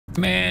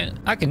Man,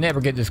 I can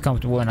never get this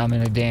comfortable when I'm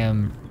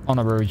in on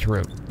a road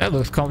trip. That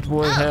looks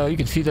comfortable as hell. You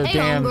can see those hey,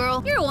 damn...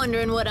 homegirl, you're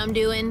wondering what I'm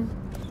doing.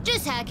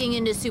 Just hacking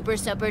into Super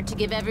Supper to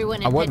give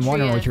everyone in I wasn't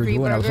wondering what you were free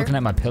doing. burger. I was looking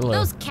at my pillow.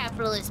 Those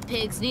capitalist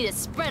pigs need to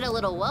spread a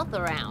little wealth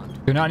around.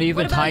 You're not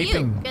even what about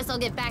typing. You? Guess I'll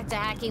get back to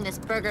hacking this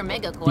burger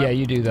megacorp. Yeah,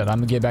 you do that. I'm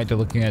gonna get back to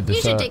looking at this.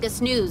 You should take a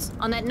snooze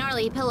on that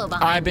gnarly pillow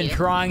behind you. I've been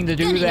trying to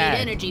do Gonna that.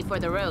 Need energy for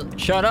the road.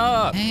 Shut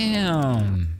up. Damn.